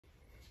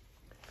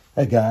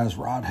Hey guys,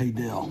 Rod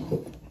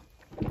Haydell.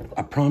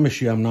 I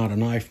promise you I'm not a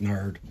knife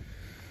nerd,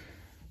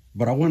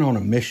 but I went on a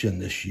mission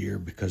this year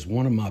because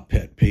one of my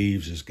pet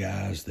peeves is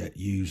guys that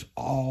use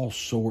all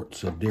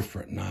sorts of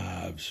different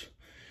knives,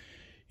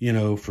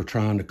 for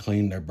trying to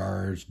clean their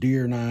birds.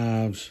 Deer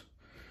knives,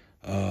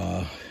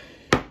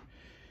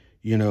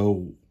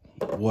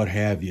 what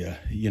have you,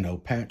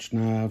 patch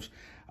knives.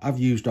 I've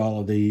used all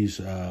of these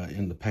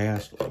in the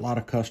past, a lot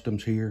of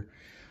customs here.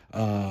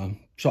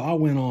 So I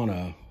went on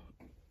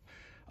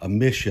a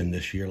mission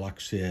this year, like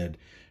I said,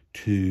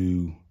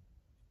 to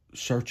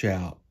search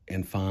out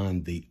and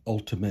find the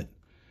ultimate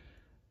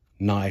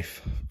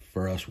knife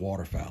for us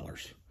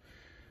waterfowlers.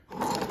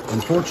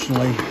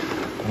 Unfortunately,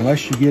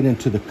 unless you get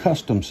into the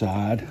custom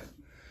side,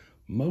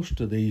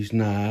 most of these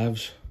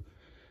knives,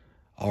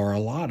 or a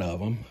lot of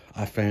them,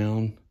 I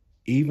found,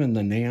 even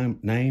the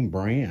name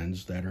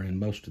brands that are in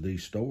most of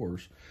these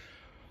stores,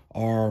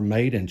 are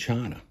made in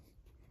China.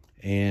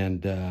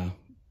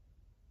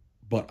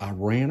 But I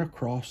ran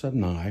across a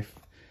knife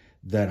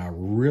that I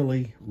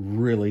really,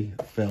 really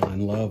fell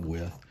in love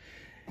with.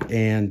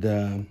 And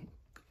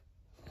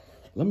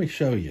let me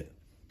show you.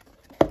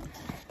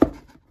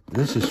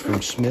 This is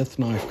from Smith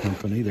Knife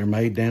Company. They're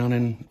made down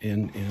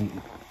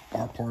in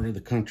our part of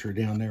the country,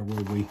 down there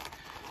where we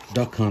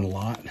duck hunt a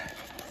lot.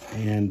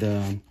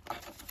 And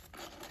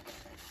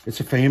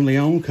it's a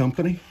family-owned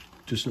company,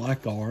 just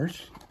like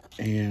ours.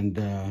 And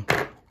I'm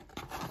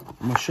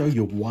going to show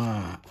you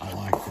why I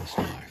like this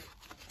knife.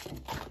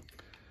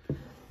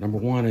 Number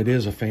one, it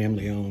is a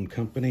family-owned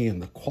company, and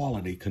the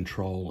quality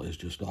control is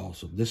just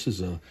awesome. This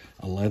is a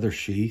leather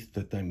sheath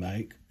that they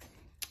make.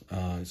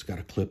 It's got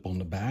a clip on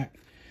the back.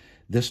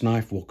 This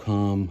knife will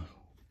come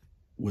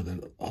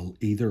with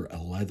either a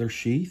leather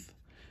sheath,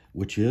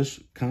 which is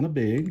kind of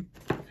big,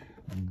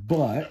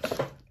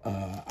 but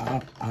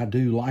I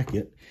do like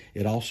it.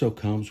 It also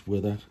comes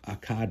with a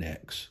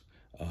Kydex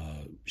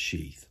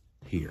sheath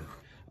here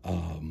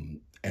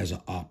as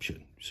an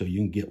option, so you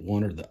can get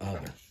one or the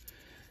other.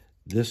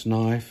 This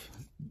knife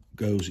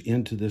goes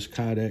into this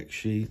Kydex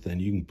sheath,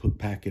 and you can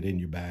pack it in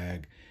your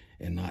bag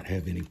and not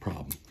have any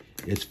problem.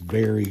 It's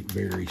very,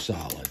 very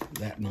solid.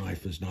 That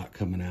knife is not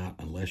coming out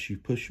unless you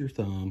push your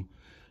thumb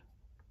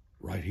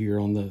right here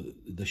on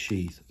the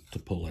sheath to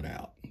pull it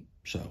out.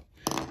 So,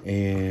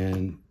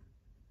 and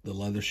the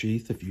leather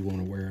sheath, if you want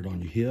to wear it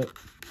on your hip,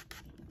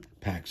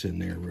 packs in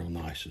there real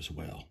nice as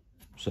well.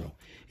 So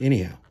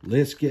anyhow,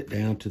 let's get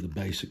down to the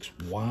basics.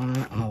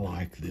 Why I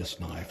like this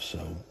knife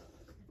so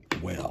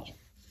well.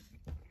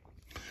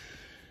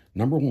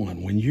 Number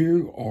one, when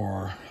you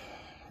are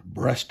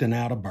breasting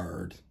out a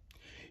bird,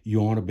 you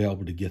want to be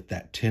able to get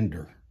that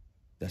tender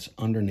that's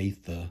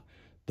underneath the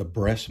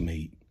breast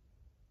meat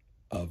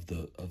of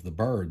the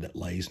bird that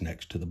lays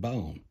next to the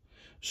bone.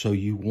 So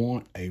you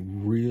want a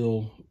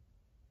real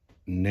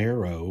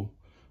narrow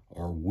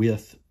or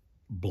width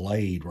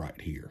blade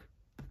right here.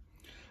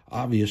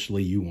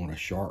 Obviously, you want a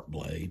sharp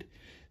blade.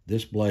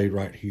 This blade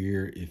right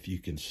here, if you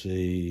can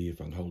see, if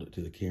I can hold it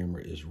to the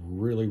camera, is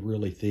really,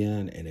 really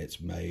thin, and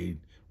it's made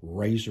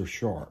razor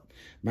sharp.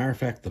 Matter of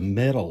fact, the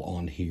metal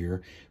on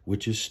here,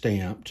 which is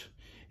stamped,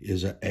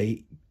 is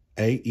a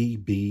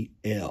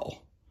AEBL.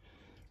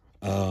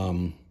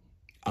 I'm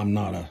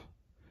not a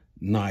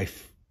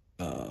knife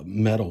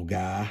metal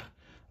guy,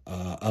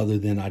 other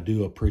than I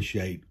do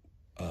appreciate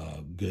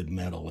good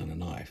metal in a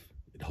knife.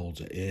 It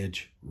holds an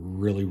edge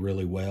really,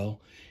 really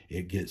well.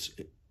 It gets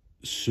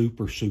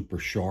super, super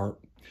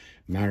sharp.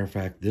 Matter of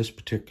fact, this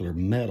particular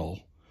metal,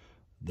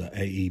 the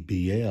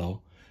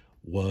AEBL,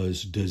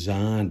 was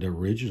designed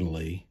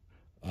originally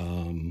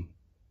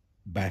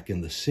back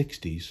in the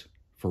 60s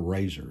for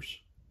razors.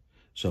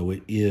 So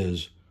it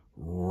is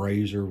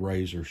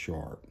razor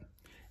sharp.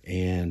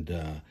 And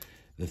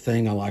the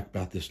thing I like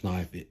about this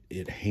knife,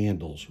 it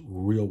handles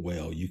real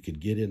well. You could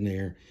get in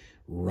there,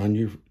 run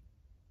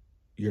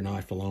your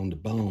knife along the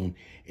bone,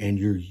 and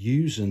you're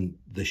using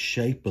the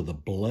shape of the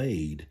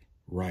blade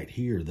right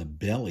here, the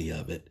belly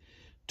of it,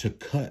 to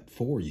cut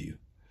for you.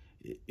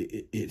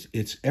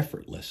 It's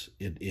effortless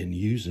in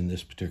using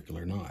this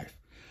particular knife.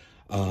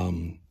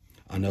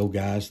 I know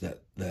guys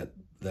that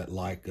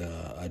like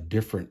a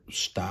different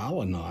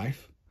style of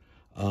knife,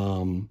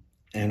 and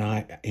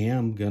I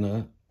am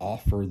gonna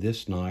offer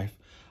this knife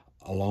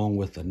along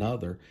with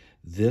another.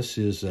 This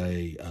is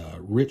a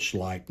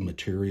rich-like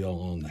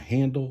material on the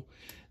handle.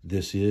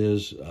 This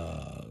is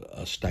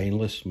a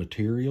stainless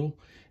material,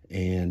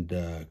 and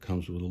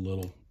comes with a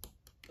little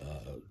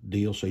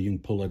deal so you can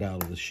pull it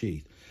out of the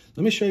sheath.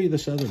 Let me show you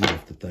this other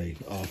knife that they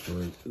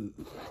offer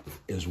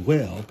as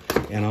well.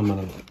 And I'm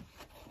going to,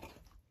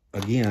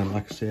 again,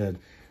 like I said,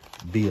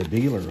 be a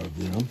dealer of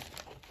them.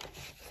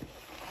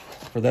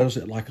 For those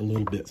that like a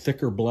little bit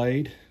thicker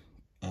blade,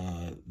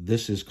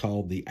 this is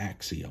called the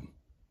Axiom.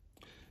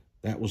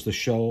 That was the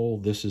Shoal.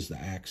 This is the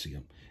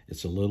Axiom.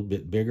 It's a little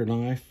bit bigger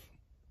knife.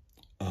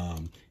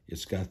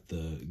 It's got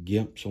the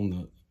gimps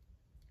on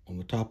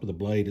the top of the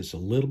blade. It's a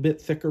little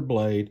bit thicker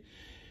blade.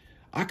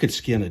 I could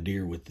skin a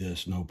deer with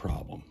this, no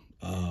problem.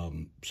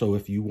 So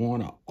if you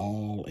want an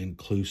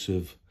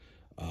all-inclusive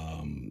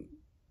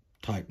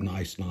type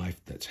nice knife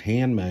that's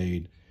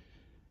handmade,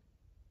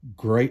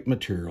 great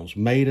materials,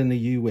 made in the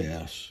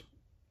U.S.,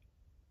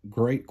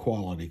 great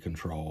quality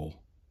control.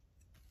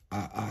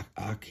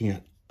 I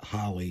can't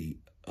highly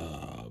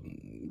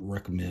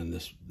recommend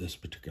this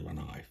particular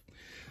knife.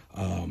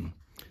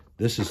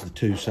 This is the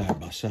two side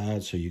by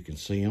side so you can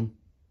see them.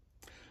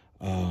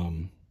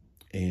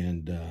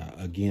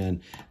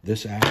 Again,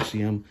 this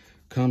Axiom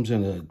comes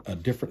in a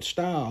different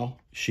style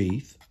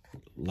sheath,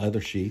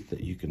 leather sheath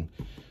that you can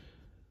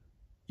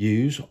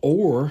use,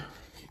 or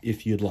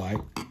if you'd like,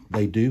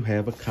 they do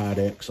have a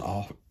Kydex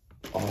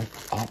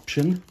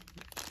option.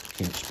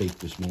 Can't speak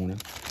this morning.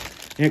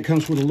 And it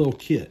comes with a little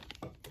kit.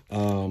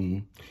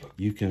 The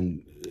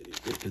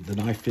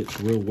knife fits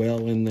real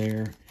well in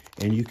there,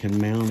 and you can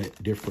mount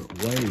it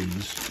different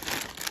ways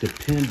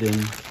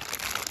depending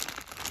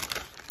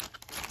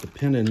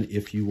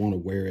if you want to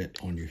wear it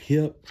on your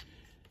hip,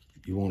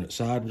 you want it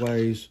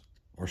sideways,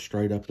 or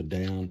straight up and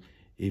down,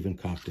 even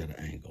cocked at an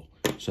angle.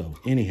 So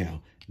anyhow,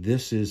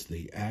 this is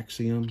the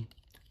Axiom,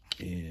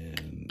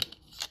 and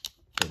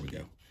there we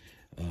go.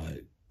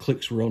 It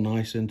clicks real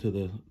nice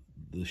into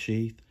the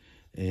sheath.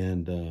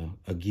 And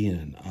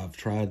again, I've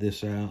tried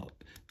these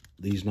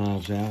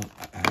knives out.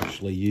 I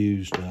actually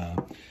used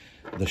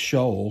the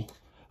Shoal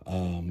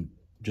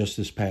just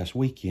this past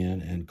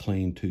weekend and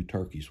cleaned 2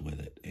 turkeys with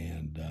it,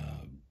 and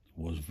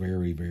was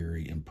very,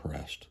 very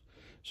impressed.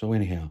 So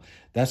anyhow,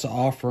 that's an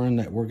offering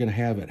that we're going to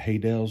have at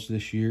Haydell's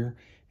this year.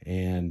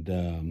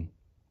 And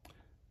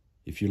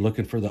if you're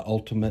looking for the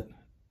ultimate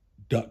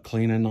duck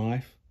cleaning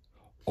knife,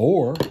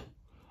 or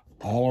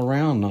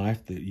all-around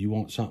knife that you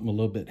want something a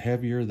little bit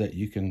heavier that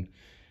you can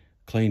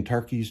clean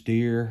turkeys,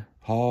 deer,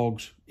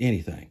 hogs,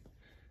 anything,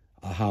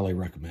 I highly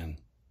recommend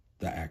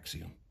the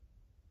Axiom.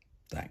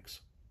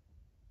 Thanks.